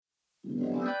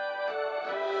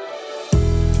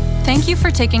Thank you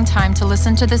for taking time to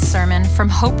listen to this sermon from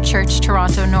Hope Church,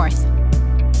 Toronto North.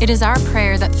 It is our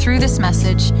prayer that through this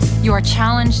message, you are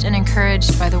challenged and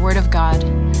encouraged by the Word of God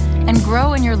and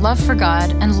grow in your love for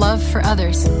God and love for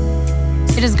others.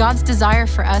 It is God's desire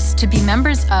for us to be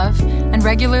members of and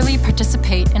regularly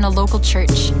participate in a local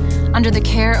church under the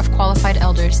care of qualified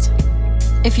elders.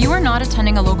 If you are not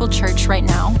attending a local church right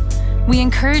now, we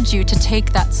encourage you to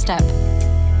take that step.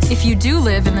 If you do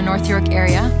live in the North York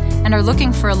area and are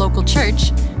looking for a local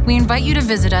church, we invite you to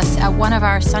visit us at one of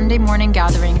our Sunday morning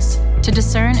gatherings to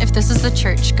discern if this is the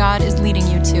church God is leading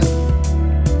you to.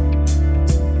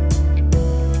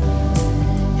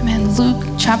 Amen. Luke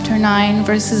chapter 9,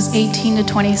 verses 18 to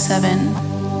 27.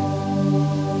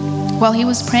 While he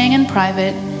was praying in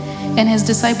private and his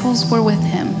disciples were with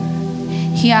him,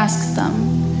 he asked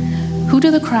them, "Who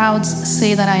do the crowds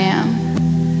say that I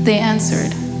am?" They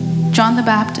answered, "John the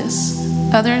Baptist,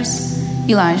 others,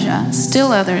 Elijah,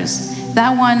 still others,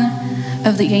 that one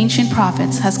of the ancient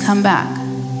prophets has come back."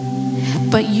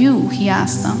 "But you," he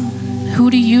asked them, "who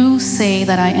do you say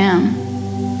that I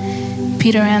am?"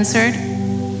 Peter answered,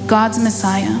 "God's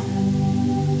Messiah."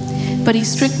 But he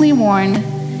strictly warned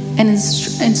and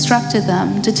instructed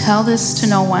them to tell this to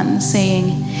no one,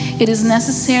 saying, "It is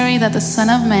necessary that the Son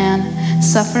of Man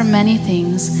suffer many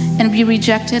things and be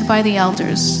rejected by the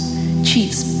elders,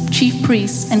 chief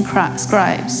priests and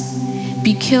scribes,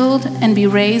 be killed and be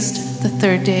raised the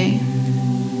third day."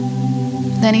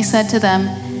 Then he said to them,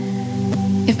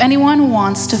 "If anyone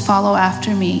wants to follow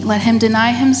after me, let him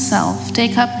deny himself,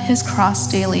 take up his cross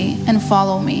daily, and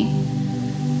follow me.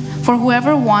 For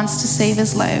whoever wants to save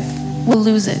his life will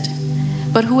lose it,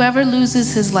 but whoever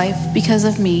loses his life because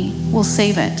of me will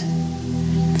save it.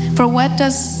 For what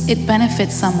does it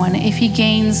benefit someone if he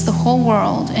gains the whole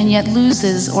world and yet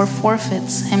loses or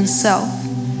forfeits himself?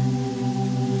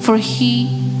 For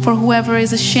whoever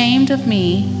is ashamed of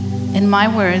me and my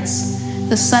words,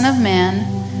 the Son of Man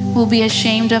will be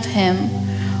ashamed of him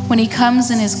when he comes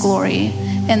in his glory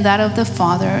and that of the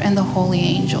Father and the holy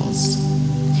angels.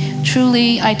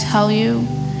 Truly, I tell you,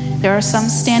 there are some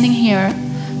standing here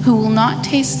who will not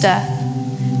taste death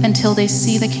until they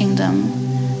see the kingdom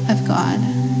of God."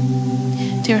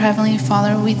 Dear Heavenly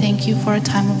Father, we thank you for a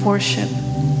time of worship,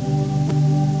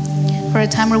 for a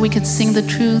time where we could sing the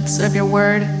truths of your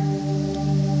word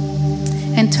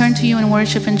and turn to you in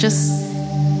worship and just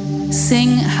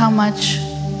sing how much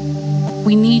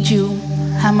we need you,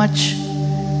 how much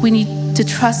we need to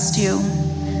trust you,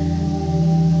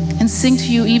 and sing to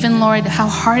you even, Lord, how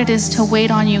hard it is to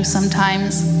wait on you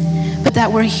sometimes, but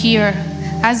that we're here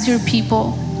as your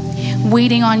people,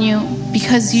 waiting on you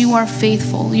because you are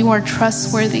faithful, you are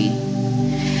trustworthy.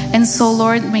 And so,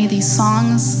 Lord, may these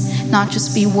songs not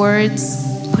just be words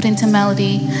put into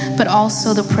melody, but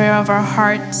also the prayer of our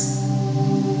hearts,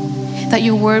 that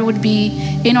your word would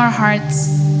be in our hearts,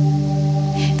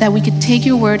 that we could take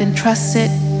your word and trust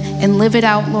it and live it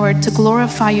out, Lord, to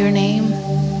glorify your name.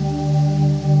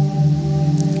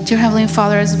 Dear Heavenly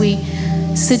Father, as we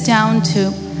sit down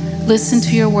to listen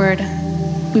to your word,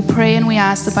 we pray and we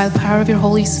ask that by the power of your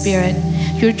Holy Spirit,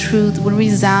 your truth would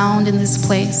resound in this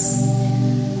place.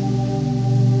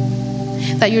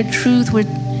 That your truth would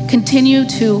continue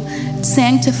to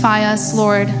sanctify us,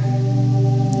 Lord.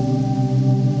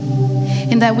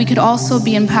 And that we could also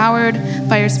be empowered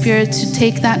by your Spirit to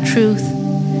take that truth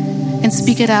and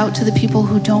speak it out to the people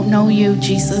who don't know you,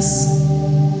 Jesus.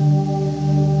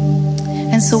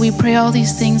 And so we pray all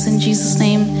these things in Jesus'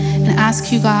 name and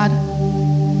ask you, God,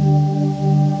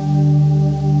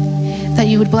 that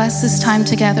you would bless this time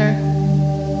together,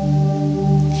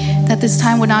 that this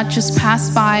time would not just pass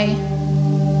by,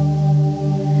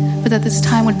 but that this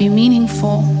time would be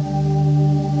meaningful,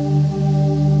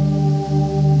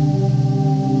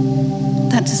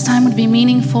 that this time would be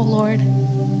meaningful, Lord,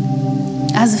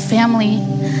 as a family,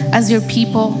 as your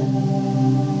people,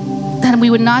 that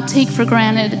we would not take for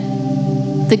granted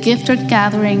the gift of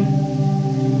gathering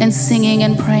and singing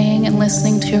and praying and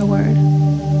listening to your word.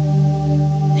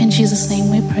 In Jesus' name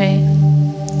we pray.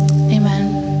 Amen.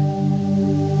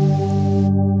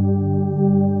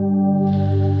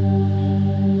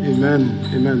 Amen.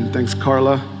 Amen. Thanks,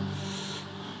 Carla.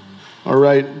 All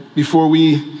right. Before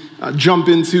we jump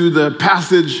into the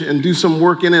passage and do some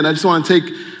work in it, I just want to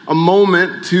take a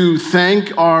moment to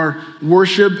thank our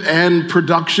worship and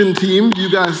production team. You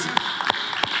guys...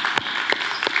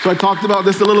 So I talked about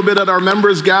this a little bit at our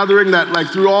members gathering, that like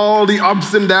through all the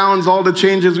ups and downs, all the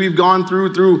changes we've gone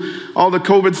through all the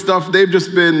COVID stuff, they've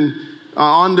just been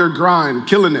on their grind,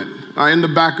 killing it. in the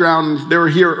background. They were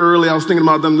here early. I was thinking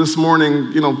about them this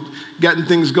morning, getting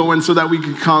things going so that we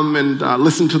could come and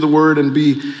listen to the word and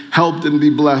be helped and be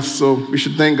blessed. So we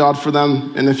should thank God for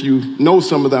them. And if you know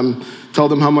some of them, tell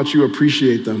them how much you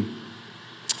appreciate them.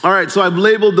 All right, so I've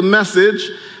labeled the message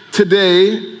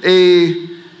today a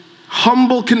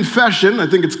humble confession. I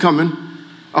think it's coming.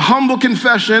 A humble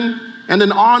confession and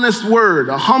an honest word.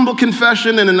 A humble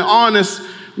confession and an honest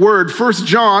word. 1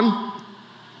 John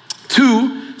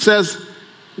 2 says,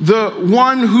 the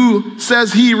one who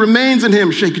says he remains in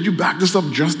him. Shay, could you back this up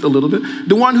just a little bit?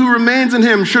 The one who remains in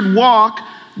him should walk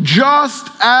just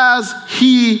as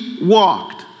he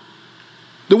walked.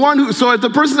 So if the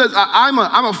person says, I'm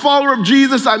a follower of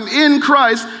Jesus, I'm in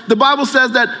Christ, the Bible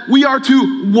says that we are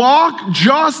to walk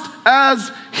just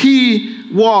as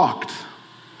he walked.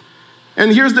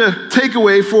 And here's the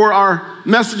takeaway for our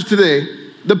message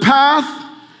today. The path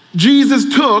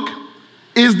Jesus took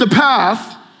is the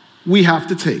path we have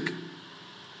to take.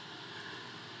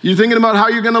 You're thinking about how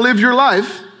you're going to live your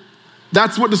life?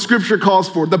 That's what the scripture calls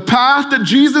for. The path that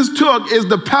Jesus took is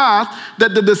the path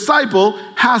that the disciple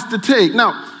has to take.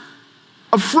 Now,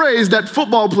 a phrase that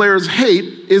football players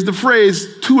hate is the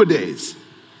phrase two-a-days.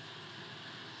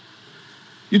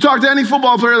 You talk to any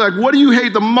football player, like, what do you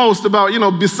hate the most about,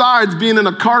 besides being in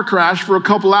a car crash for a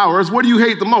couple hours, what do you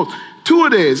hate the most?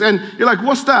 Two-a-days. And you're like,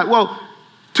 what's that? Well,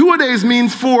 two-a-days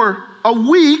means for a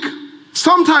week,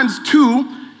 sometimes two,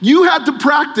 you had to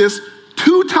practice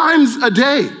 2 times a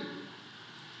day.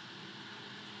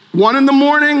 One in the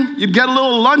morning, you'd get a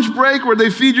little lunch break where they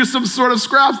feed you some sort of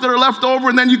scraps that are left over,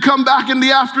 and then you come back in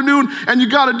the afternoon and you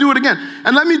got to do it again.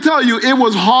 And let me tell you, it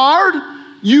was hard.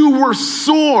 You were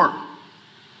sore.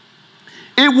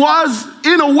 It was,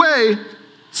 in a way,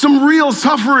 some real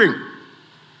suffering.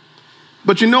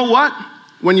 But you know what?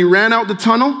 When you ran out the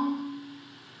tunnel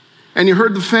and you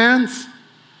heard the fans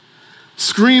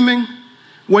screaming,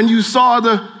 when you saw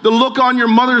the look on your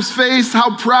mother's face,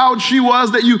 how proud she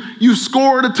was that you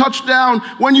scored a touchdown,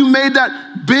 when you made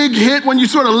that big hit, when you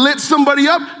sort of lit somebody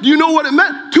up, do you know what it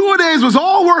meant? 2-a-days was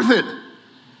all worth it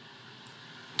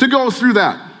to go through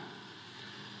that.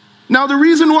 Now, the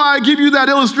reason why I give you that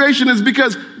illustration is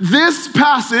because this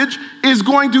passage is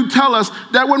going to tell us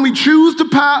that when we choose to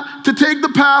take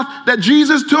the path that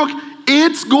Jesus took,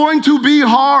 it's going to be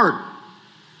hard.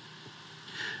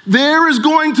 There is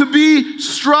going to be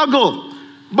struggle.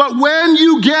 But when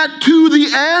you get to the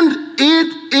end,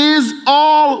 it is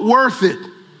all worth it.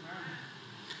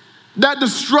 That the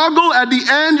struggle at the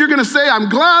end, you're going to say, I'm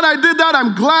glad I did that.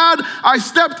 I'm glad I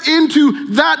stepped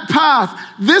into that path.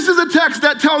 This is a text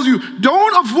that tells you,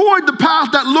 don't avoid the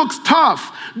path that looks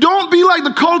tough. Don't be like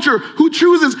the culture who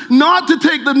chooses not to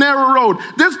take the narrow road.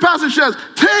 This passage says,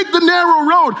 take the narrow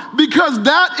road because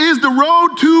that is the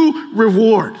road to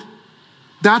reward.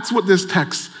 That's what this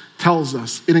text tells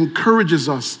us. It encourages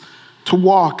us to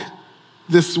walk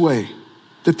this way,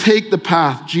 to take the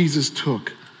path Jesus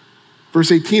took.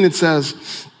 Verse 18, it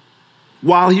says,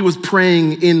 while he was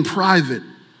praying in private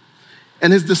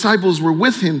and his disciples were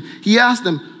with him, he asked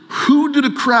them, who do the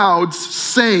crowds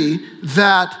say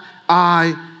that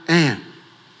I am?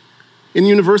 In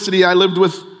university, I lived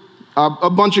with a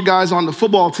bunch of guys on the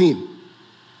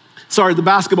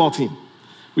basketball team.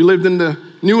 We lived in the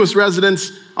newest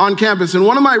residence on campus, and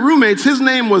one of my roommates, his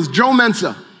name was Joe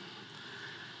Mensa.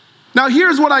 Now,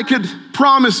 here's what I could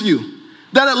promise you,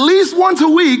 that at least once a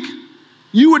week,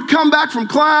 you would come back from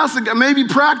class, maybe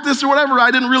practice or whatever.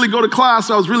 I didn't really go to class,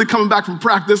 so I was really coming back from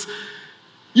practice.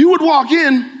 You would walk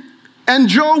in, and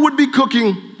Joe would be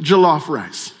cooking jollof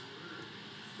rice.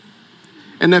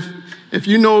 And if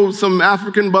you know some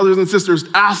African brothers and sisters,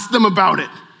 ask them about it.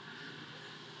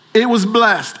 It was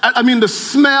blessed. I mean, the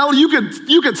smell, you could,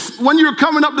 when you're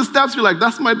coming up the steps, you're like,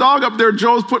 that's my dog up there.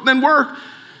 Joe's putting in work.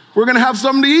 We're going to have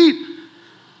something to eat.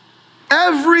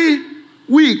 Every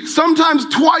week, sometimes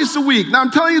twice a week. Now,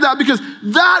 I'm telling you that because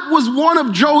that was one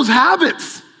of Joe's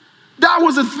habits. That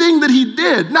was a thing that he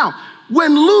did. Now,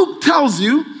 when Luke tells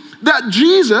you that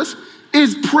Jesus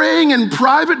is praying in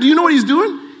private, do you know what he's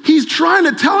doing? He's trying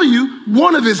to tell you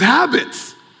one of his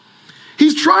habits.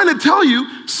 He's trying to tell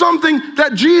you something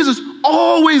that Jesus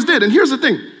always did. And here's the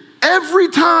thing. Every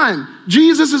time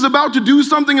Jesus is about to do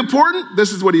something important,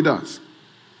 this is what he does.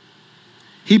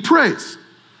 He prays.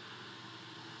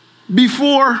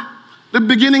 Before the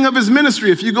beginning of his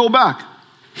ministry, if you go back,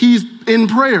 he's in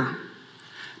prayer.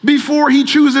 Before he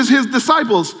chooses his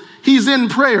disciples, he's in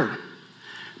prayer.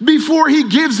 Before he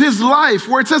gives his life,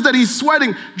 where it says that he's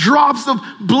sweating drops of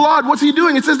blood, what's he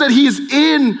doing? It says that he's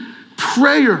in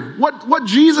prayer. What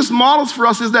Jesus models for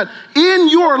us is that in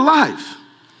your life,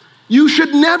 you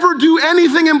should never do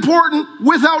anything important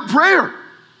without prayer.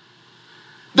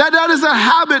 That is a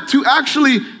habit to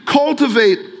actually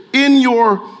cultivate in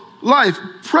your life.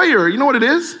 Prayer, you know what it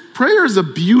is? Prayer is a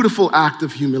beautiful act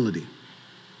of humility.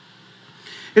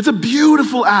 It's a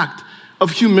beautiful act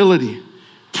of humility.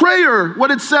 Prayer,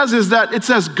 what it says is that it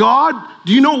says, God,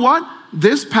 do you know what?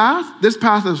 This path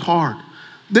is hard.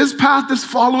 This path, this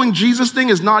following Jesus thing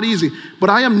is not easy, but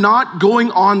I am not going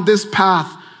on this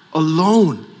path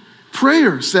alone.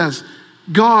 Prayer says,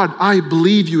 God, I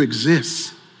believe you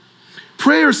exist.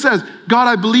 Prayer says, God,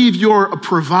 I believe you're a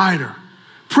provider.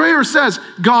 Prayer says,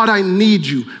 God, I need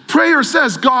you. Prayer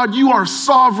says, God, you are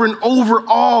sovereign over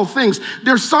all things.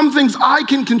 There's some things I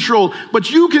can control, but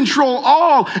you control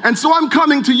all. And so I'm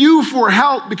coming to you for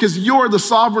help because you're the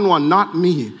sovereign one, not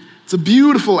me. It's a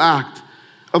beautiful act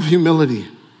of humility.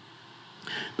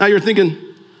 Now you're thinking,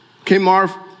 okay,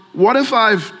 Marv, what if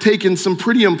I've taken some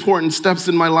pretty important steps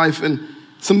in my life and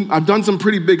I've done some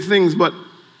pretty big things, but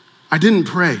I didn't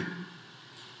pray?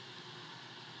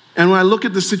 And when I look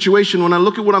at the situation, when I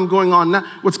look at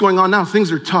what's going on now,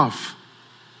 things are tough.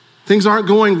 Things aren't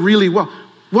going really well.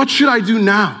 What should I do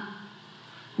now?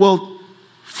 Well,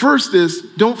 first is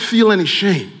don't feel any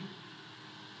shame.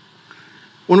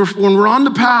 When we're on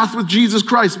the path with Jesus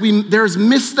Christ, there's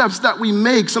missteps that we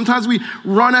make. Sometimes we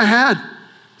run ahead.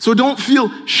 So don't feel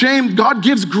shame. God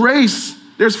gives grace.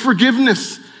 There's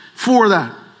forgiveness for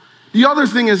that. The other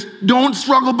thing is don't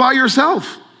struggle by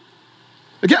yourself.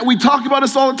 Again, we talk about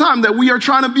this all the time, that we are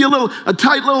trying to be a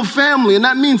tight little family, and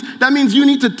that means you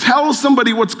need to tell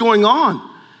somebody what's going on.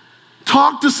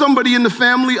 Talk to somebody in the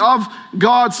family of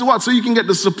God, so what? So you can get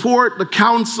the support, the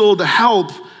counsel, the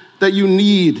help that you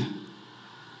need.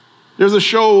 There's a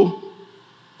show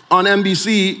on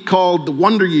NBC called The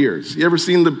Wonder Years. You ever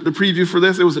seen the preview for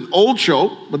this? It was an old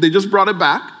show, but they just brought it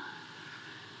back.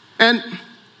 And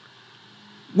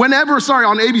on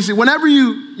ABC, whenever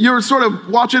you're sort of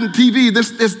watching TV,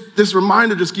 this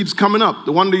reminder just keeps coming up.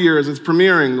 The Wonder Years, it's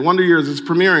premiering. The Wonder Years, it's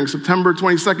premiering. September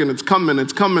 22nd, it's coming,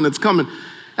 it's coming, it's coming.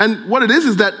 And what it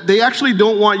is that they actually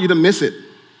don't want you to miss it.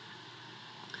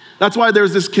 That's why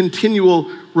there's this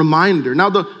continual reminder. Now,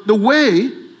 the way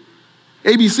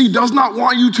ABC does not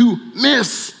want you to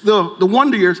miss the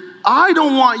Wonder Years, I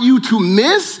don't want you to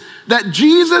miss that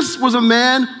Jesus was a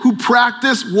man who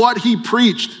practiced what he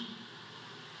preached.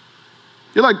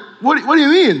 You're like, what do you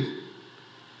mean?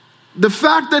 The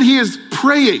fact that he is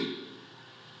praying.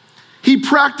 He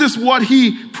practiced what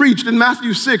he preached. In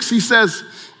Matthew 6, he says,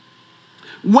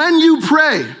 when you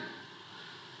pray,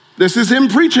 this is him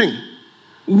preaching.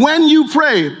 When you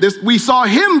pray, we saw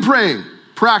him praying.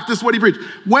 Practice what he preached.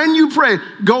 When you pray,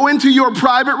 go into your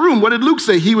private room. What did Luke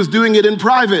say? He was doing it in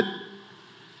private.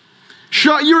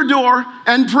 Shut your door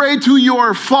and pray to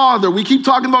your Father. We keep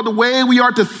talking about the way we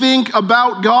are to think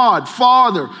about God.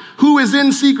 Father, who is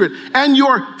in secret. And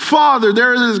your Father,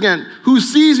 there it is again, who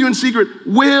sees you in secret,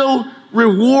 will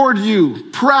reward you.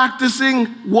 Practicing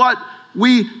what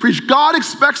we preach. God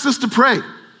expects us to pray.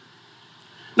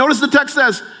 Notice the text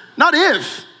says, not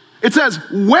if, it says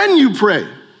when you pray.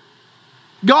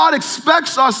 God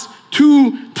expects us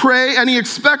to pray, and he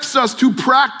expects us to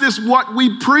practice what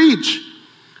we preach.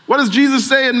 What does Jesus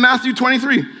say in Matthew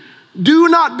 23? Do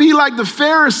not be like the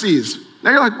Pharisees.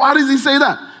 Now you're like, why does he say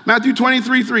that? Matthew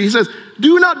 23:3, he says,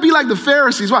 do not be like the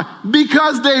Pharisees. Why?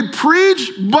 Because they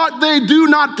preach, but they do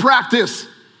not practice.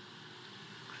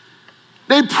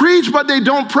 They preach, but they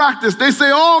don't practice. They say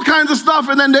all kinds of stuff,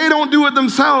 and then they don't do it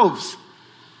themselves.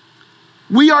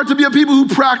 We are to be a people who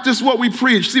practice what we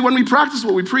preach. See, when we practice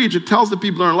what we preach, it tells the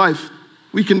people in our life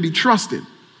we can be trusted.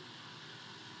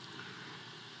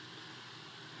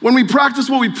 When we practice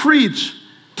what we preach,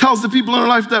 tells the people in our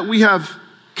life that we have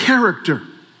character.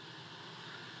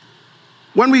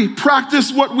 When we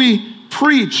practice what we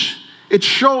preach, it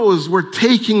shows we're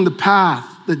taking the path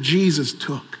that Jesus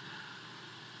took.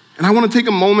 And I want to take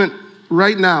a moment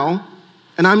right now,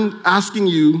 and I'm asking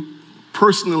you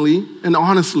personally and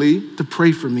honestly to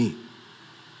pray for me.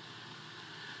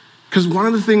 Because one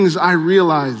of the things I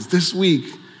realized this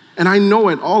week, and I know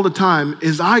it all the time,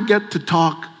 is I get to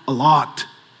talk a lot.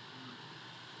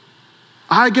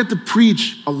 I get to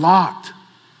preach a lot.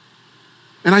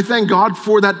 And I thank God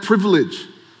for that privilege.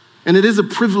 And it is a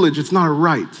privilege, it's not a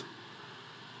right.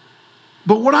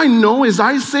 But what I know is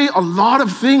I say a lot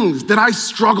of things that I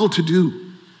struggle to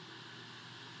do.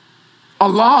 A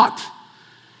lot.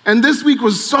 And this week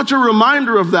was such a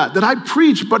reminder of that I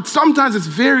preach, but sometimes it's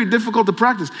very difficult to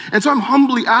practice. And so I'm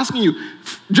humbly asking you,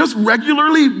 just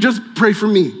regularly, just pray for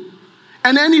me.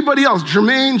 And anybody else,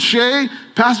 Jermaine, Shay,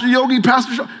 Pastor Yogi,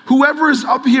 Pastor Shaw, whoever is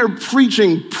up here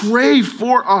preaching, pray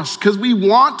for us because we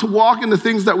want to walk in the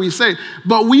things that we say.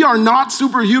 But we are not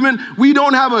superhuman. We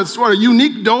don't have a sort of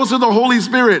unique dose of the Holy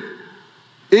Spirit.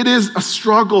 It is a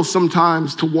struggle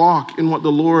sometimes to walk in what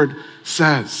the Lord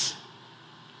says.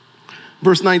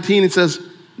 Verse 19, it says,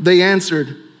 they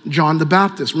answered John the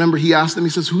Baptist. Remember, he asked them, he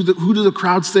says, who do the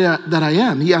crowd say that I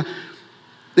am?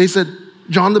 They said,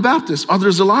 John the Baptist,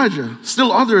 others Elijah,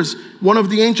 still others, one of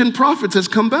the ancient prophets has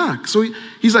come back. So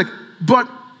he's like, but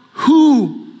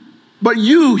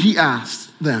you, he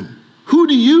asked them, who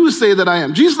do you say that I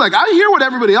am? Jesus is like, I hear what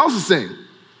everybody else is saying.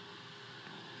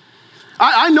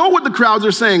 I know what the crowds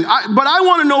are saying, but I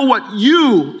want to know what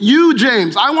you,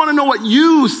 James, I want to know what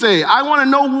you say. I want to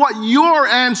know what your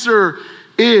answer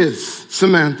is,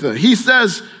 Samantha. He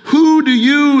says, who do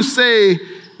you say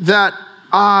that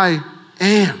I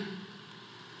am?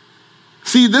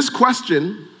 See, this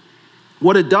question,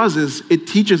 what it does is it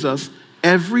teaches us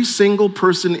every single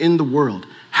person in the world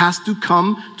has to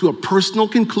come to a personal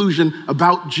conclusion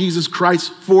about Jesus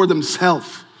Christ for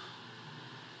themselves.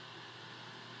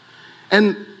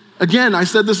 And again, I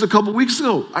said this a couple weeks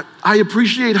ago. I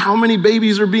appreciate how many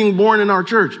babies are being born in our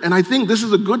church. And I think this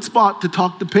is a good spot to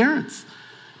talk to parents,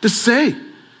 to say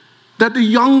that the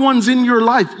young ones in your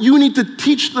life, you need to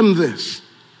teach them this,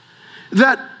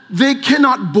 that they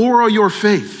cannot borrow your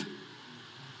faith.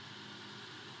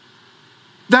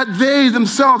 That they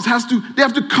themselves have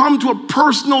to come to a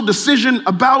personal decision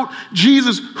about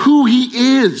Jesus, who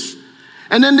he is.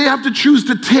 And then they have to choose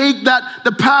to take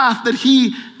the path that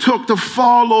he took, to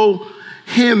follow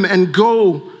him and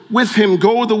go with him,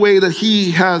 go the way that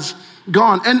he has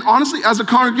gone. And honestly, as a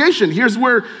congregation, here's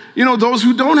where, those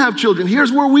who don't have children,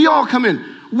 here's where we all come in.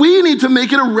 We need to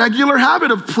make it a regular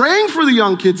habit of praying for the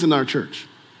young kids in our church.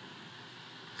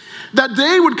 That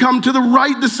they would come to the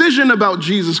right decision about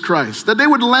Jesus Christ, that they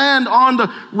would land on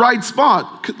the right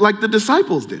spot like the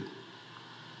disciples did.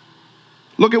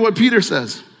 Look at what Peter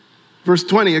says. Verse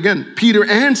 20, again, Peter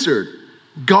answered,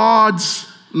 God's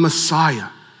Messiah.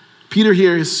 Peter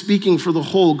here is speaking for the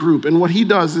whole group. And what he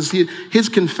does is his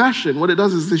confession, what it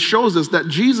does is it shows us that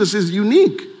Jesus is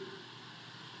unique.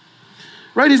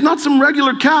 Right? He's not some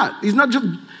regular cat.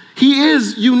 He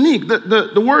is unique.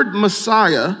 The word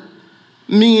Messiah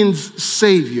means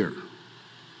Savior.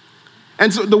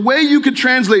 And so the way you could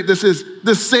translate this is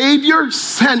the Savior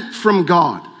sent from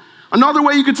God. Another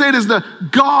way you could say it is the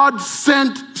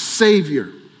God-sent Savior.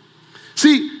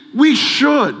 See, we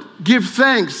should give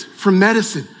thanks for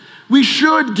medicine. We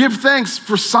should give thanks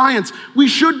for science. We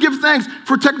should give thanks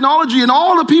for technology and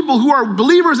all the people who are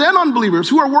believers and unbelievers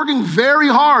who are working very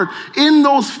hard in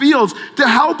those fields to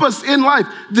help us in life.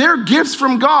 They're gifts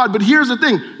from God, but here's the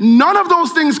thing. None of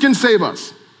those things can save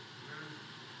us.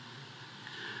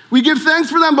 We give thanks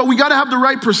for them, but we got to have the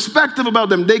right perspective about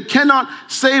them. They cannot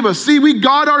save us. See, we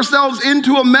got ourselves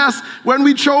into a mess when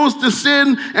we chose to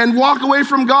sin and walk away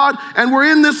from God, and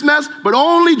we're in this mess, but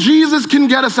only Jesus can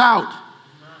get us out.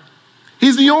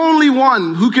 He's the only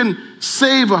one who can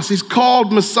save us. He's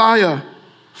called Messiah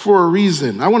for a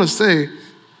reason. I want to say,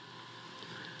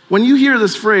 when you hear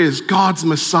this phrase, God's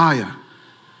Messiah,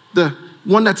 the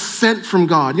one that's sent from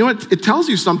God, you know what? It tells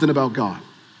you something about God.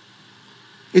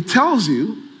 It tells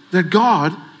you that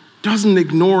God doesn't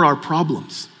ignore our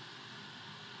problems.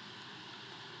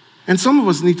 And some of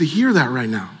us need to hear that right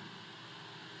now.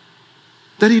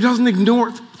 That he doesn't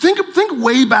ignore. Think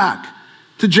way back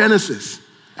to Genesis.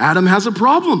 Adam has a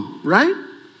problem, right?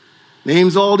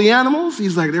 Names all the animals.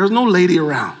 He's like, there's no lady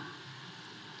around.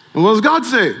 And what does God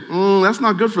say? That's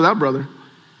not good for that brother.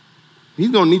 He's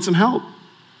going to need some help.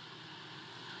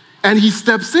 And he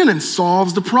steps in and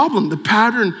solves the problem. The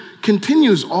pattern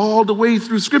continues all the way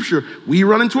through Scripture. We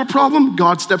run into a problem,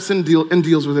 God steps in and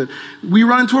deals with it. We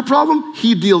run into a problem,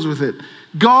 he deals with it.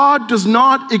 God does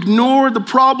not ignore the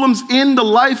problems in the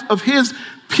life of his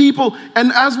people.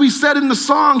 And as we said in the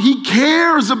song, he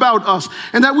cares about us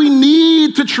and that we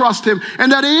need to trust him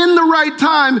and that in the right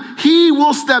time, he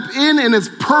will step in his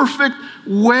perfect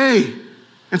way.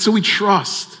 And so we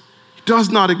trust. He does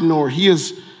not ignore. He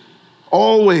is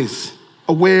always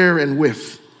aware and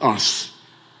with us.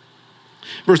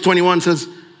 Verse 21 says,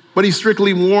 but he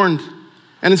strictly warned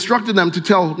and instructed them to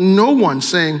tell no one,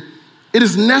 saying, it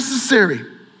is necessary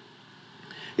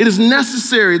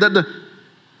that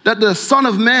the Son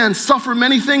of Man suffer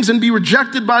many things and be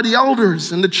rejected by the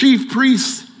elders and the chief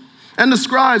priests and the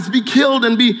scribes, be killed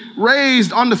and be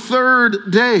raised on the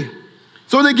third day.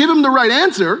 So they give him the right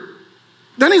answer.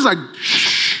 Then he's like,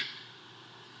 shh.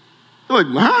 They're like,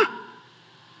 huh?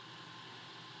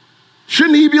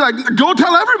 Shouldn't he be like, go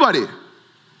tell everybody?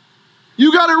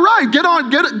 You got it right.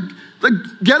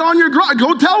 Get on your grind.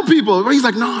 Go tell people. But he's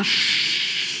like, no,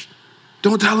 shh,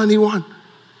 don't tell anyone.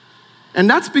 And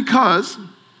that's because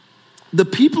the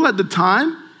people at the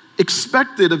time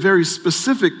expected a very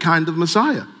specific kind of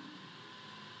Messiah.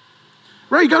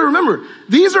 Right, you gotta remember,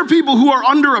 these are people who are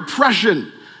under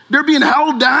oppression. They're being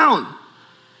held down.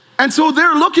 And so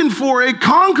they're looking for a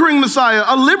conquering Messiah,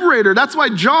 a liberator. That's why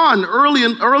John, earlier,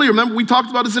 remember we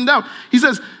talked about this in doubt. He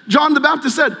says, John the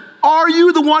Baptist said, are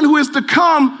you the one who is to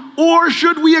come, or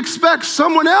should we expect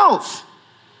someone else?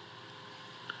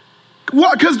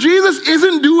 What? Because Jesus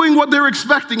isn't doing what they're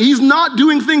expecting. He's not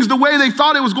doing things the way they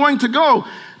thought it was going to go.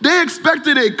 They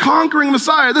expected a conquering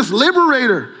Messiah, this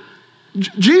liberator.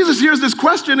 Jesus hears this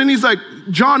question and he's like,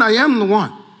 John, I am the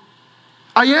one.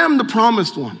 I am the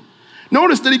promised one.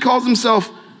 Notice that he calls himself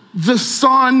the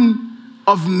Son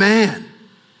of Man.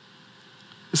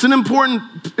 It's an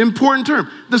important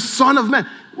term, the Son of Man.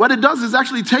 What it does is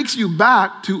actually takes you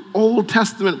back to Old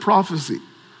Testament prophecy.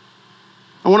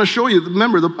 I want to show you,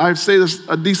 remember, I say this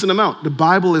a decent amount. The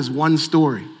Bible is one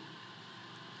story.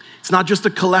 It's not just a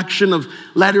collection of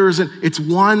letters, and it's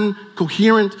one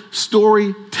coherent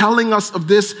story telling us of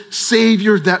this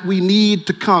Savior that we need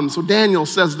to come. So Daniel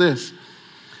says this,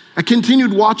 I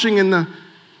continued watching in the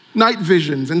night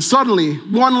visions, and suddenly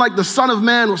one like the Son of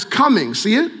Man was coming,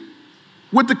 see it?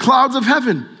 With the clouds of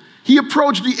heaven. He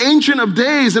approached the Ancient of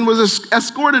Days and was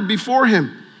escorted before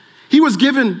him. He was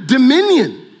given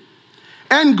dominion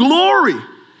and glory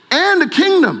and a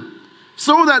kingdom,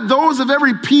 so that those of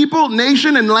every people,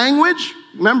 nation, and language,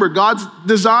 remember, God's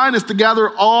design is to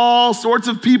gather all sorts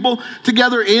of people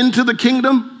together into the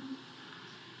kingdom,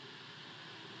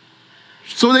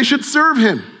 so they should serve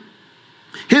him.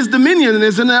 His dominion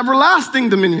is an everlasting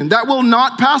dominion that will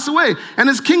not pass away, and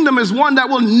his kingdom is one that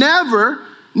will never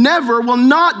will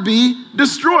not be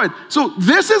destroyed. So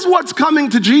this is what's coming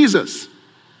to Jesus.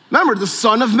 Remember, the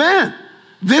Son of Man.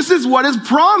 This is what is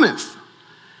promised.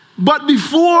 But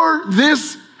before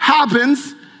this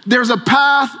happens, there's a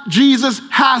path Jesus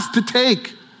has to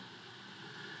take.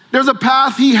 There's a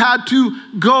path he had to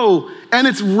go, and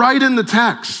it's right in the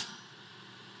text.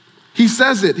 He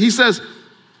says it. He says,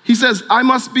 I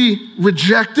must be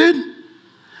rejected,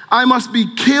 I must be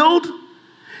killed,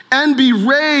 and be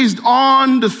raised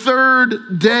on the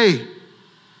third day.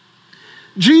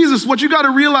 Jesus, what you got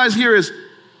to realize here is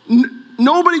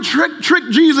nobody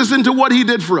tricked Jesus into what he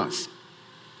did for us.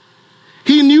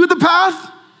 He knew the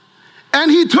path,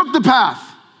 and he took the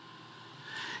path.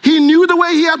 He knew the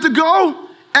way he had to go,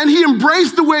 and he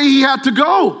embraced the way he had to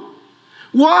go.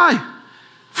 Why?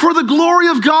 For the glory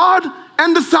of God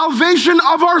and the salvation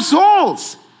of our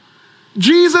souls.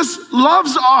 Jesus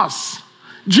loves us.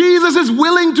 Jesus is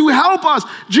willing to help us.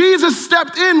 Jesus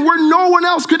stepped in where no one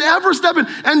else could ever step in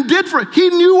and did for it. He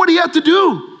knew what he had to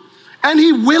do, and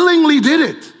he willingly did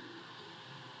it.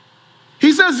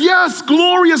 He says, yes,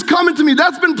 glory is coming to me.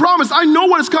 That's been promised. I know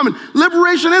what is coming.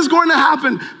 Liberation is going to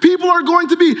happen. People are going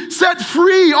to be set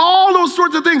free, all those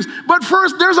sorts of things. But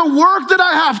first, there's a work that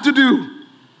I have to do.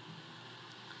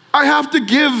 I have to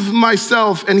give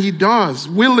myself, and he does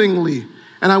willingly.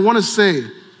 And I want to say,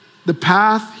 the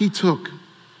path he took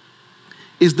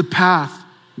is the path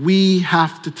we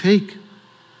have to take.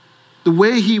 The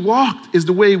way he walked is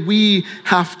the way we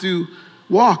have to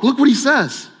walk. Look what he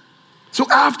says. So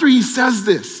after he says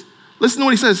this, listen to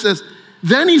what he says. He says,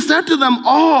 then he said to them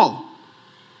all,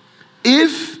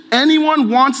 if anyone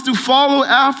wants to follow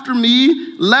after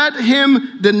me, let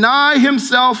him deny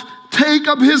himself, take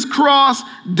up his cross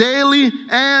daily,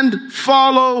 and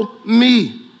follow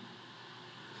me.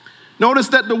 Notice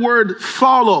that the word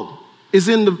follow is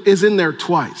in there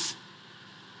twice.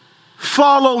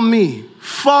 Follow me,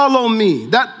 follow me.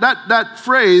 That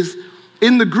phrase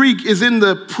in the Greek is in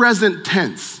the present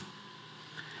tense.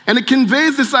 And it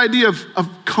conveys this idea of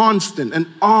constant and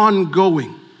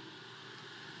ongoing.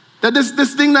 That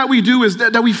this thing that we do is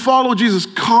that we follow Jesus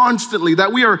constantly,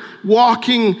 that we are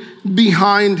walking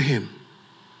behind him.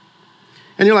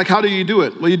 And you're like, how do you do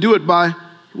it? Well, you do it by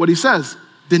what he says,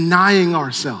 denying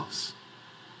ourselves.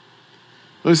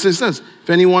 What it says, if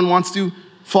anyone wants to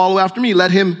follow after me, let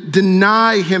him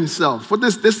deny himself. What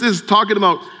this is talking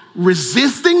about,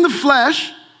 resisting the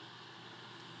flesh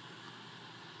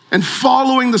and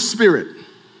following the Spirit.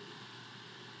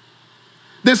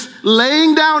 This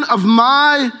laying down of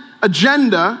my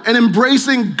agenda and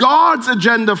embracing God's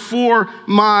agenda for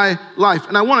my life.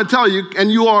 And I want to tell you,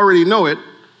 and you already know it,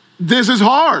 this is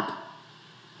hard,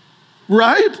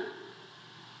 right?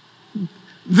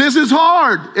 This is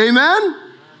hard, amen?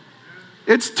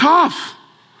 It's tough.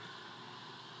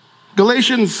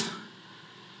 Galatians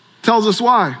tells us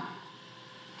why.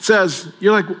 says,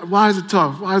 you're like, why is it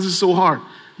tough? Why is it so hard?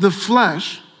 The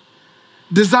flesh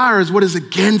desires what is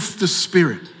against the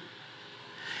spirit.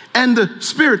 And the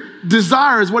spirit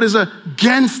desires what is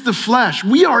against the flesh.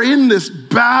 We are in this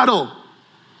battle,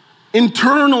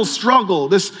 internal struggle,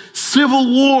 this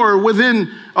civil war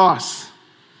within us.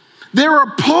 They're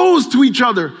opposed to each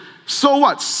other. So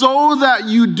what? So that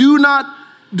you do not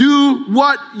do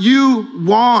what you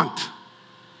want.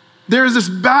 There's this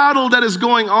battle that is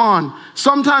going on.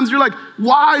 Sometimes you're like,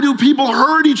 why do people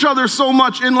hurt each other so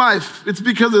much in life? It's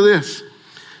because of this.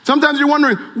 Sometimes you're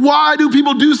wondering, why do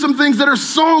people do some things that are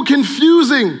so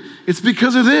confusing? It's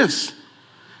because of this.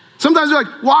 Sometimes you're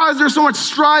like, why is there so much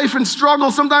strife and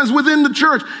struggle sometimes within the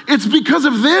church? It's because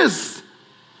of this.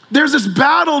 There's this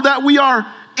battle that we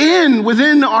are in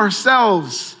within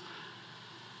ourselves.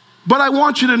 But I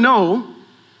want you to know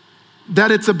that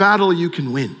it's a battle you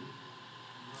can win.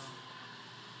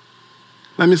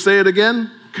 Let me say it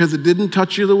again, because it didn't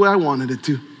touch you the way I wanted it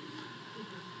to.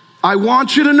 I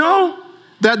want you to know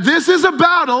that this is a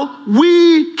battle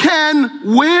we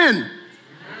can win.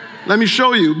 Let me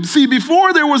show you. See,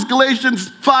 before there was Galatians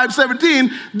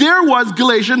 5:17, there was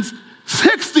Galatians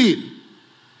 16.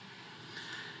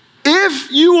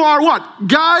 If you are what?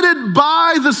 Guided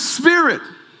by the Spirit.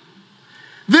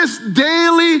 This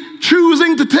daily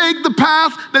choosing to take the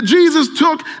path that Jesus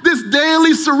took, this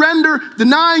daily surrender,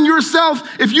 denying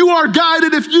yourself, if you are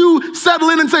guided, if you settle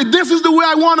in and say, this is the way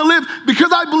I want to live,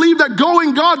 because I believe that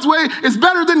going God's way is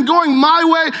better than going my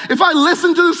way. If I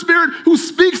listen to the Spirit who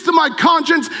speaks to my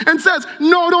conscience and says,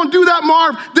 no, don't do that,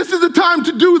 Marv. This is the time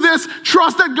to do this.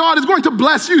 Trust that God is going to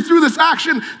bless you through this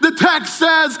action. The text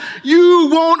says you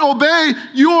won't obey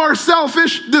your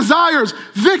selfish desires.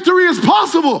 Victory is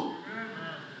possible.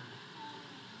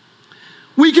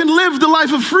 We can live the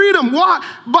life of freedom. Why?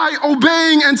 By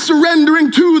obeying and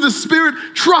surrendering to the Spirit,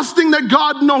 trusting that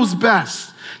God knows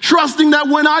best. Trusting that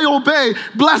when I obey,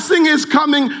 blessing is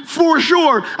coming for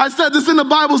sure. I said this in a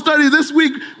Bible study this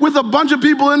week with a bunch of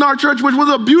people in our church, which was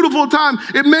a beautiful time.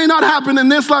 It may not happen in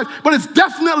this life, but it's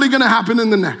definitely going to happen in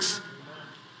the next.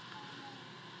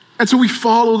 And so we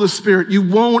follow the Spirit. You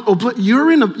won't obey.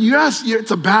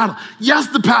 It's a battle. Yes,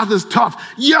 the path is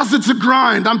tough. Yes, it's a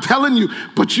grind. I'm telling you,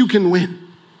 but you can win.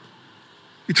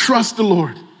 You trust the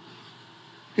Lord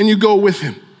and you go with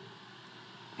him.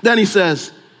 Then he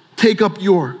says, take up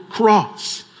your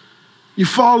cross. You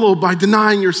follow by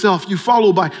denying yourself. You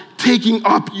follow by taking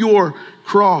up your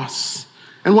cross.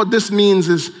 And what this means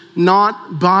is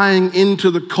not buying into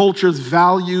the culture's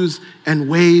values and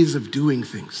ways of doing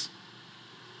things.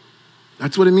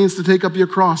 That's what it means to take up your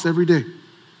cross every day.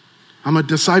 I'm a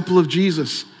disciple of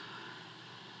Jesus.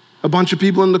 A bunch of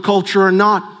people in the culture are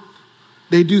not.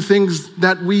 They do things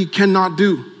that we cannot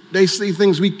do. They say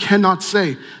things we cannot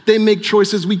say. They make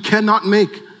choices we cannot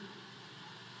make.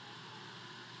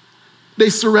 They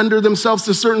surrender themselves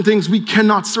to certain things we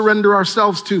cannot surrender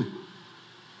ourselves to.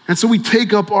 And so we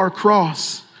take up our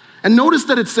cross. And notice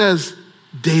that it says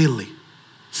daily.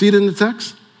 See it in the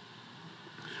text?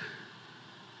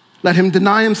 Let him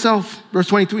deny himself, verse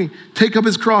 23, take up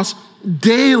his cross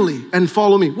daily and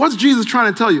follow me. What's Jesus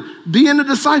trying to tell you? Being a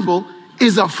disciple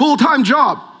is a full-time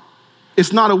job.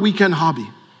 It's not a weekend hobby.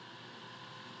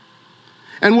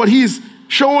 And what he's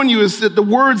showing you is that the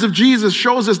words of Jesus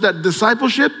shows us that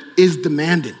discipleship is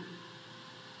demanding.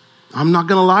 I'm not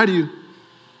going to lie to you.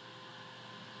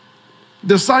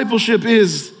 Discipleship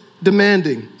is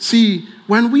demanding. See,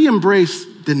 when we embrace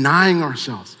denying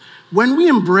ourselves, when we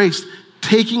embrace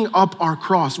taking up our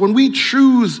cross, when we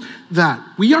choose that,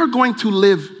 we are going to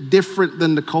live different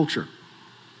than the culture.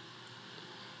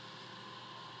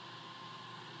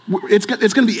 It's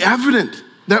going to be evident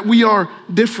that we are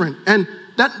different. And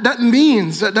that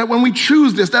means that when we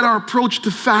choose this, that our approach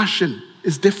to fashion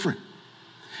is different.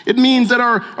 It means that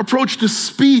our approach to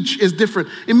speech is different.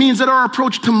 It means that our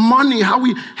approach to money, how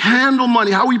we handle money,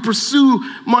 how we pursue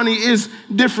money is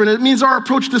different. It means our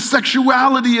approach to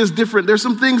sexuality is different. There's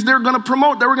some things they're going to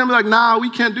promote that we're going to be like, nah,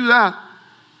 we can't do that.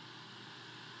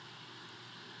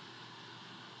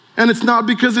 And it's not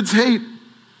because it's hate.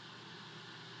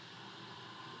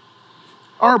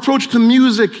 Our approach to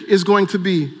music is going to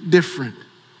be different.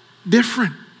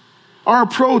 Different. Our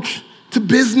approach to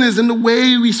business and the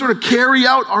way we sort of carry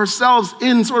out ourselves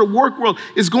in sort of work world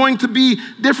is going to be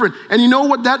different. And you know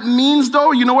what that means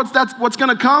though? You know what's going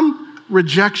to come?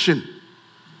 Rejection.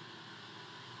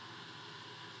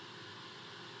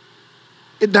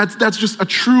 That's just a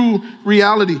true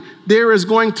reality. There is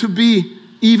going to be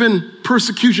even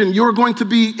persecution. You're going to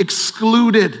be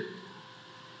excluded.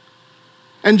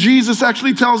 And Jesus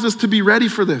actually tells us to be ready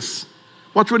for this.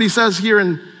 Watch what he says here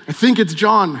in, I think it's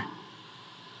John.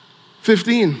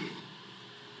 15.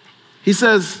 He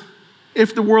says,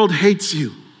 if the world hates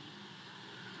you,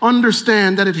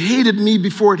 understand that it hated me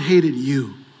before it hated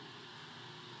you.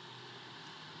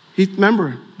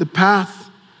 Remember, the path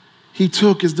he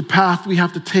took is the path we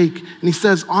have to take. And he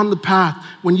says, on the path,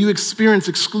 when you experience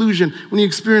exclusion, when you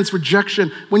experience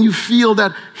rejection, when you feel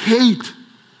that hate,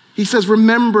 he says,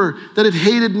 remember that it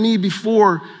hated me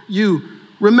before you.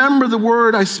 Remember the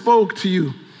word I spoke to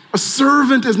you. A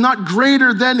servant is not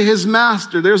greater than his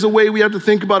master. There's a way we have to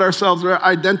think about ourselves, our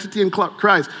identity in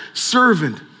Christ.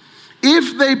 Servant.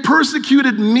 If they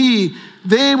persecuted me,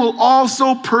 they will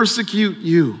also persecute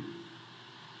you.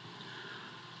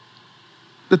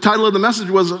 The title of the message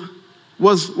was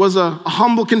a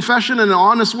humble confession and an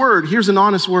honest word. Here's an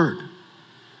honest word.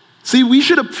 See, we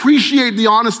should appreciate the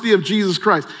honesty of Jesus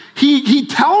Christ. He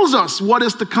tells us what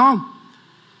is to come.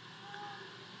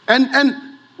 And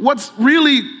what's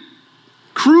really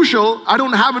crucial, I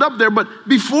don't have it up there, but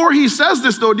before he says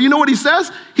this though, do you know what he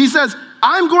says? He says,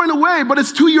 I'm going away, but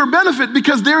it's to your benefit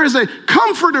because there is a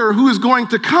comforter who is going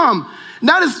to come. And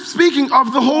that is speaking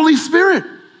of the Holy Spirit.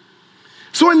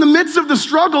 So in the midst of the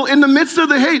struggle, in the midst of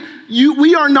the hate,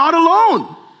 we are not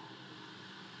alone.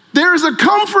 There is a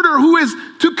comforter who is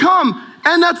to come,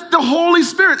 and that's the Holy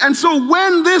Spirit. And so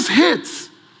when this hits,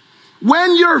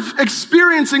 when you're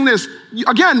experiencing this,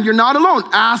 again, you're not alone.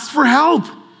 Ask for help.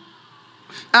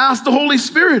 Ask the Holy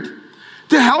Spirit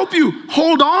to help you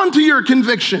hold on to your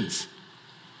convictions.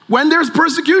 When there's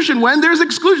persecution, when there's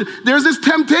exclusion, there's this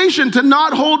temptation to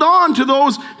not hold on to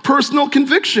those personal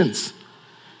convictions.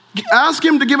 Ask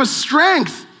him to give us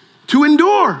strength to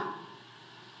endure.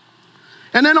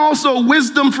 And then also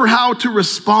wisdom for how to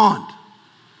respond.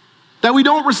 That we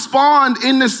don't respond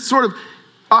in this sort of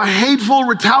hateful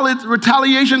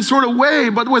retaliation sort of way,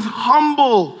 but with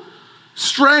humble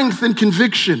strength and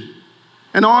conviction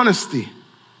and honesty.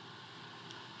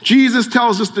 Jesus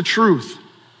tells us the truth.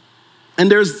 And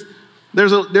there's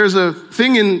a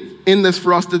thing in this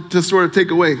for us to sort of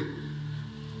take away.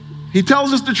 He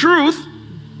tells us the truth,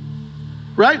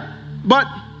 right? But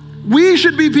we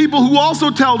should be people who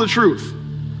also tell the truth.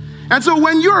 And so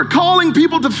when you're calling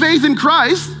people to faith in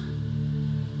Christ,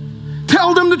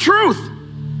 tell them the truth.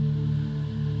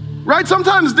 Right?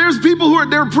 Sometimes there's people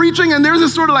they're preaching and there's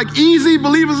this sort of like easy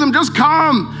believism, just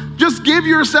come, just give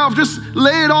yourself, just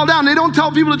lay it all down. They don't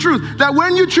tell people the truth. That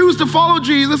when you choose to follow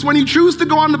Jesus, when you choose to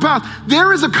go on the path,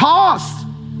 there is a cost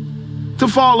to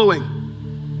following.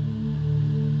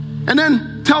 And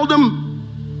then tell them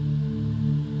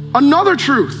another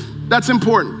truth that's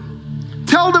important.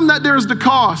 Tell them that there's the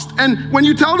cost. And when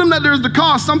you tell them that there's the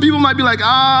cost, some people might be like,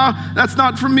 that's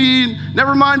not for me,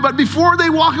 never mind. But before they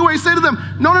walk away, say to them,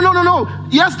 no.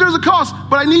 Yes, there's a cost,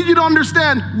 but I need you to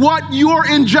understand what you're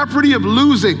in jeopardy of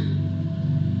losing.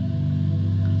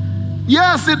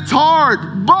 Yes, it's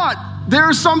hard, but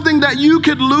there's something that you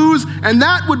could lose, and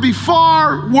that would be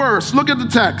far worse. Look at the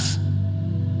text.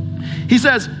 He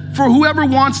says, for whoever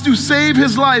wants to save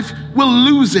his life will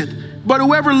lose it. But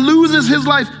whoever loses his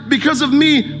life because of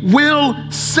me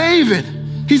will save it.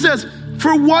 He says,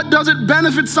 for what does it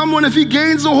benefit someone if he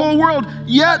gains the whole world,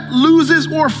 yet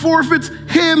loses or forfeits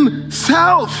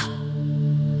himself?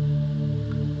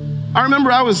 I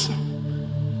remember I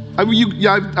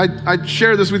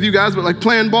share this with you guys, but like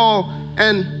playing ball,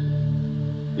 and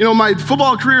my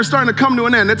football career is starting to come to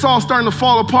an end. It's all starting to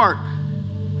fall apart.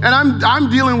 And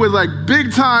I'm dealing with like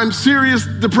big time serious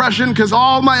depression because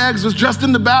all my eggs was just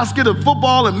in the basket of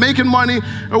football and making money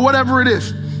or whatever it is.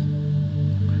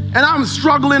 And I'm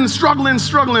struggling.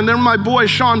 Then my boy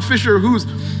Sean Fisher,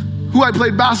 who I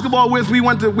played basketball with, we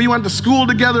went to school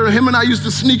together. Him and I used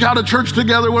to sneak out of church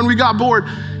together when we got bored.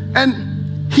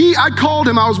 And I called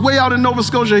him. I was way out in Nova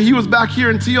Scotia. He was back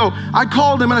here in TO. I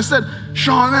called him and I said,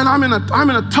 Sean, man, I'm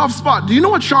in a tough spot. Do you know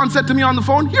what Sean said to me on the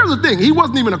phone? Here's the thing. He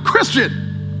wasn't even a Christian.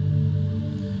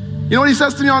 You know what he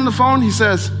says to me on the phone? He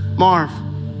says, Marv,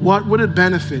 what would it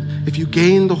benefit if you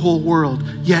gain the whole world,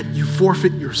 yet you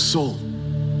forfeit your soul?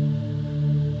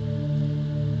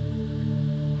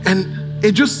 And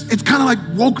it kind of like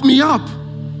woke me up.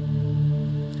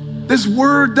 This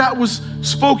word that was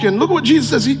spoken. Look at what Jesus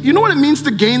says. You know what it means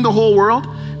to gain the whole world?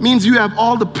 It means you have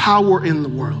all the power in the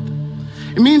world.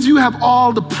 It means you have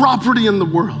all the property in the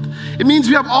world. It means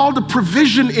you have all the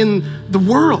provision in the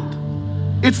world.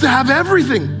 It's to have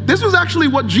everything. This was actually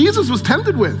what Jesus was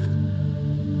tempted with,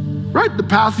 right? The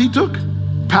path he took,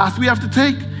 path we have to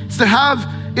take. It's to have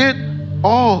it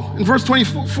all. In verse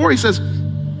 24, he says,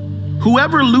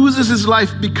 whoever loses his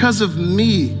life because of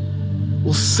me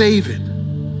will save it.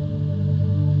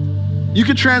 You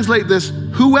could translate this,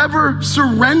 whoever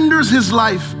surrenders his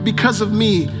life because of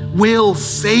me will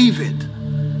save it.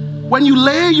 When you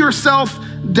lay yourself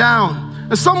down,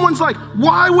 and someone's like,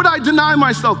 why would I deny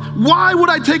myself? Why would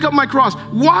I take up my cross?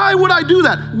 Why would I do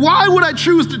that? Why would I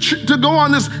choose to go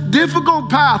on this difficult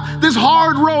path, this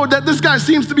hard road that this guy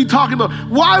seems to be talking about?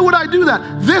 Why would I do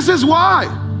that? This is why.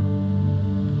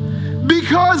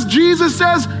 Because Jesus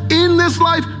says, in this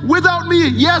life, without me,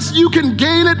 yes, you can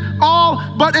gain it all,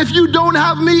 but if you don't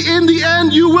have me, in the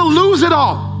end, you will lose it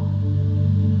all.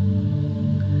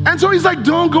 And so he's like,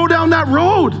 don't go down that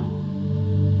road.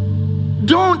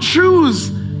 Don't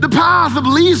choose the path of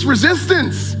least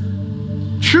resistance.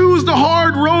 Choose the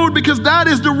hard road, because that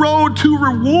is the road to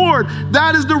reward.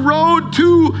 That is the road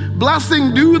to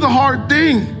blessing. Do the hard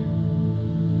thing.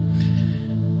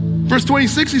 Verse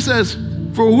 26, he says,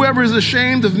 for whoever is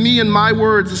ashamed of me and my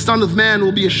words, the Son of Man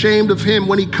will be ashamed of him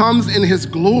when he comes in his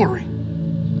glory,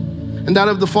 and that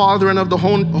of the Father and of the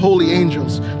holy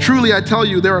angels. Truly, I tell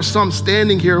you, there are some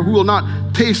standing here who will not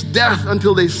taste death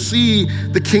until they see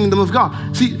the kingdom of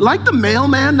God. See, like the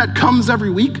mailman that comes every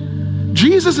week,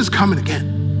 Jesus is coming again.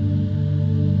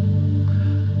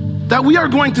 That we are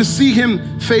going to see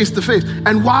him face to face.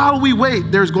 And while we wait,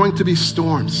 there's going to be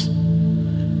storms.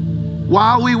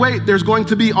 While we wait, there's going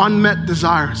to be unmet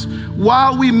desires.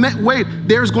 While we wait,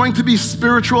 there's going to be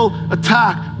spiritual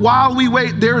attack. While we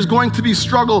wait, there's going to be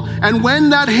struggle. And when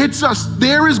that hits us,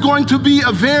 there is going to be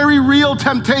a very real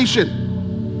temptation.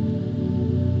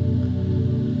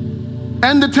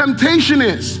 And the temptation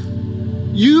is,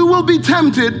 you will be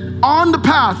tempted on the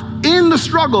path, in the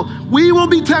struggle. We will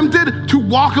be tempted to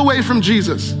walk away from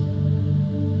Jesus.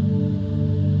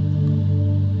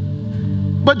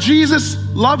 But Jesus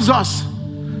loves us.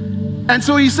 And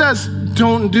so he says,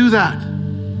 don't do that.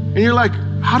 And you're like,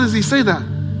 how does he say that?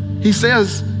 He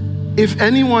says, if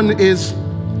anyone is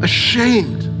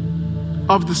ashamed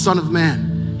of the Son of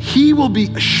Man, he will be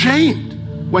ashamed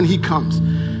when he comes.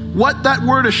 What that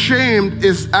word ashamed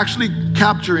is actually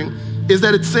capturing is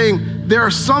that it's saying there are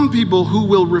some people who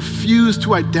will refuse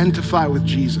to identify with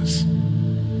Jesus.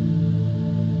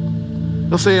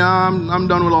 They'll say, I'm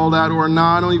done with all that, or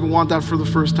nah, I don't even want that for the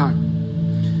first time.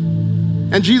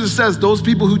 And Jesus says those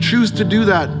people who choose to do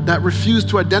that, that refuse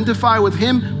to identify with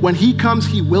him, when he comes,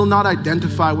 he will not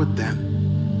identify with them.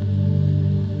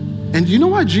 And you know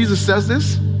why Jesus says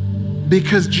this?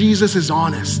 Because Jesus is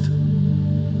honest.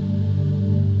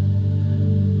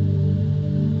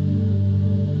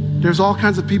 There's all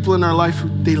kinds of people in our life who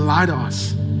they lie to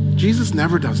us. Jesus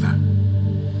never does that.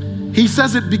 He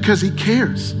says it because he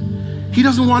cares. He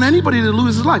doesn't want anybody to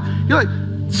lose his life. You're like,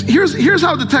 here's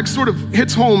how the text sort of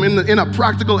hits home in a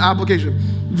practical application.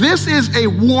 This is a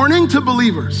warning to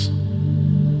believers.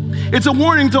 It's a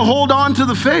warning to hold on to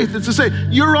the faith. It's to say,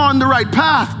 you're on the right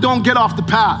path, don't get off the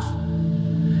path.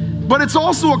 But it's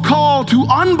also a call to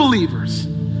unbelievers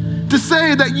to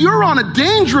say that you're on a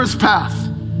dangerous path.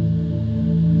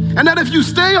 And that if you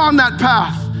stay on that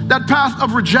path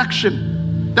of rejection,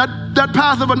 that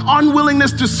path of an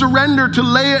unwillingness to surrender, to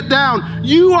lay it down,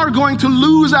 you are going to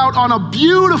lose out on a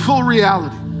beautiful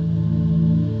reality.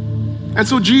 And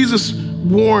so Jesus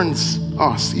warns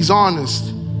us. He's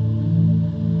honest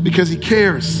because he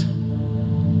cares.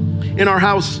 In our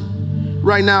house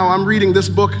right now, I'm reading this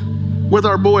book with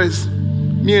our boys.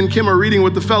 Me and Kim are reading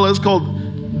with the fellas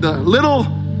called The Little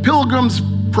Pilgrim's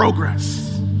Progress.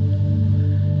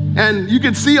 And you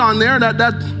can see on there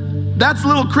that's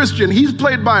little Christian. He's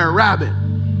played by a rabbit.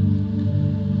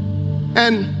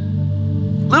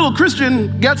 And little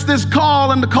Christian gets this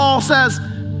call, and the call says,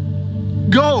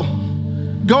 go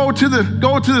to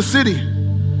the city.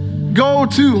 Go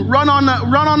to run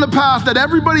on the path that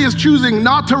everybody is choosing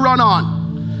not to run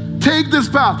on. Take this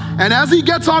path. And as he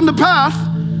gets on the path,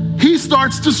 he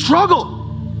starts to struggle.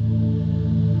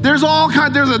 There's all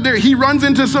kinds, he runs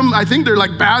into some, I think they're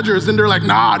like badgers, and they're like,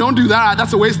 nah, don't do that.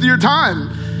 That's a waste of your time.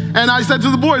 And I said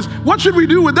to the boys, what should we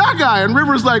do with that guy? And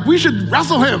River's like, we should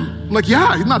wrestle him. I'm like,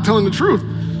 yeah, he's not telling the truth.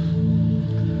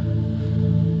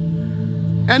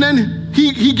 And then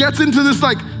he gets into this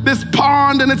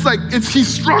pond, and he's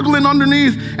struggling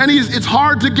underneath, and it's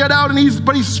hard to get out,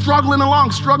 but he's struggling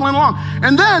along.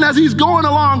 And then as he's going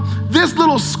along, this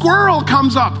little squirrel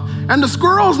comes up, and the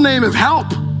squirrel's name is Help.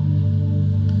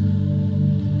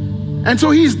 And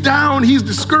so he's down, he's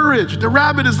discouraged. The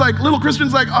rabbit is like, little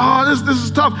Christian's like, oh, this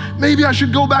is tough. Maybe I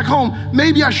should go back home.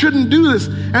 Maybe I shouldn't do this.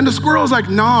 And the squirrel's like,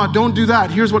 nah, don't do that.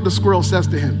 Here's what the squirrel says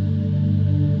to him.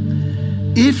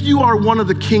 If you are one of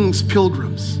the king's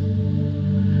pilgrims,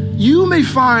 you may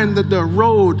find that the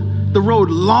road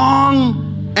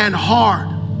long and hard.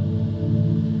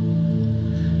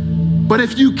 But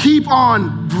if you keep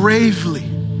on bravely,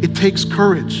 it takes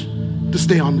courage to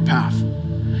stay on the path.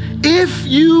 If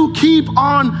you keep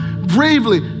on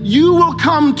bravely, you will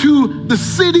come to the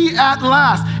city at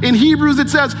last. In Hebrews it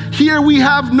says, here we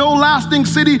have no lasting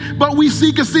city, but we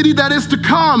seek a city that is to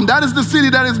come. That is the city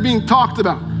that is being talked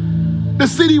about. The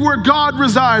city where God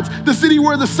resides, the city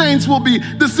where the saints will be,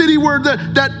 the city where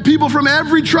that people from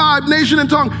every tribe, nation, and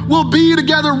tongue will be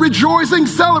together rejoicing,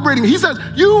 celebrating. He says,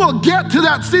 you will get to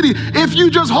that city if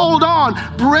you just hold on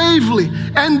bravely.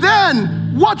 And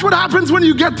then watch what happens when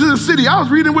you get to the city. I was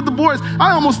reading with the boys.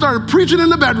 I almost started preaching in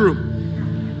the bedroom.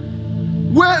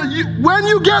 When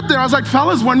you get there, I was like,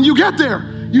 fellas, when you get there,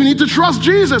 you need to trust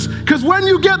Jesus. Because when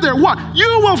you get there, what?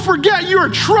 You will forget your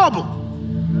trouble.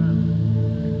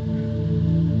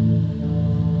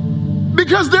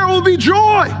 Because there will be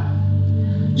joy.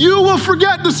 You will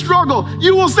forget the struggle.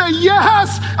 You will say,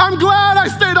 yes, I'm glad I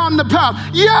stayed on the path.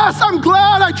 Yes, I'm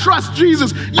glad I trust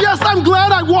Jesus. Yes, I'm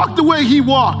glad I walked the way he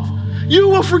walked. You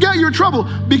will forget your trouble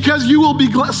because you will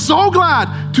be so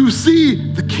glad to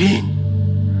see the King.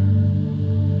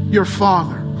 Your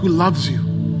Father who loves you,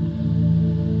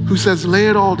 who says, lay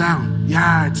it all down.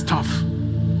 Yeah, it's tough.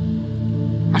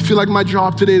 I feel like my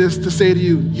job today is to say to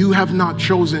you, you have not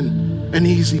chosen an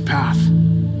easy path,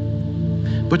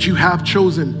 but you have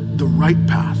chosen the right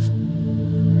path.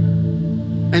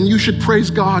 And you should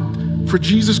praise God for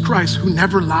Jesus Christ, who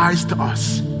never lies to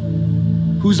us,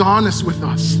 who's honest with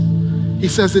us. He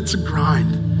says it's a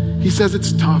grind. He says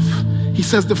it's tough. He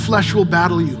says the flesh will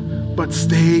battle you, but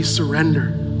stay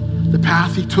surrendered. The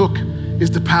path he took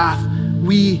is the path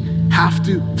we have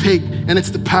to take, and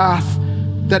it's the path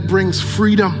that brings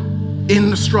freedom in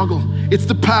the struggle. It's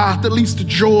the path that leads to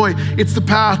joy. It's the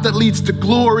path that leads to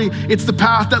glory. It's the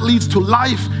path that leads to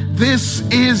life. This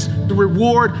is the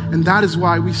reward, and that is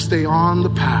why we stay on the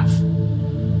path,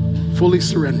 fully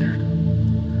surrendered.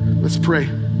 Let's pray.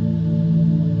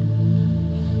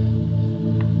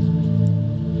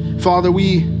 Father,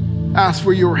 we ask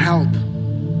for your help.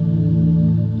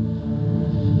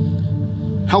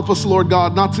 Help us, Lord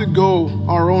God, not to go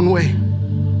our own way,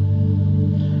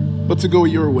 but to go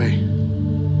your way.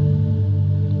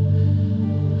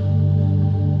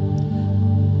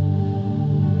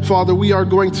 Father, we are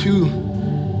going to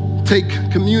take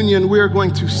communion. We are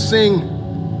going to sing.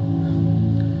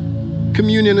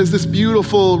 Communion is this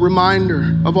beautiful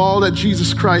reminder of all that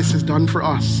Jesus Christ has done for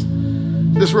us.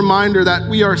 This reminder that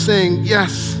we are saying,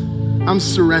 yes, I'm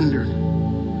surrendered.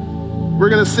 We're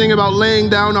going to sing about laying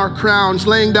down our crowns,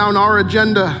 laying down our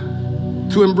agenda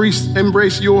to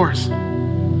embrace yours.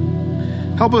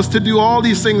 Help us to do all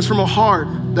these things from a heart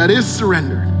that is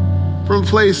surrendered, from a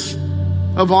place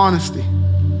of honesty.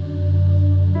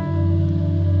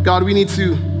 God, we need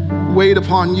to wait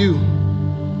upon you.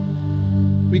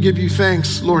 We give you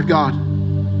thanks, Lord God,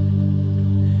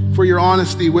 for your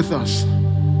honesty with us,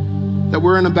 that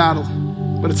we're in a battle,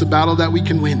 but it's a battle that we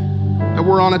can win, that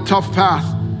we're on a tough path,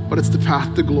 but it's the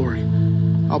path to glory.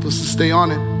 Help us to stay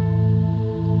on it.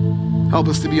 Help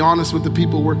us to be honest with the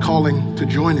people we're calling to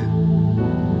join it.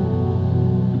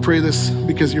 We pray this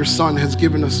because your Son has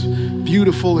given us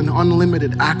beautiful and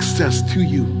unlimited access to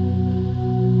you.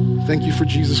 Thank you for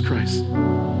Jesus Christ.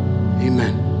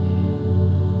 Amen.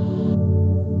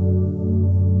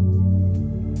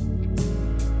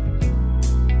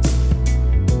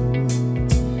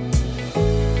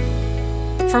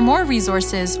 For more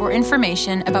resources or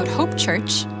information about Hope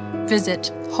Church,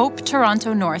 visit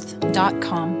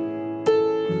hopetorontonorth.com.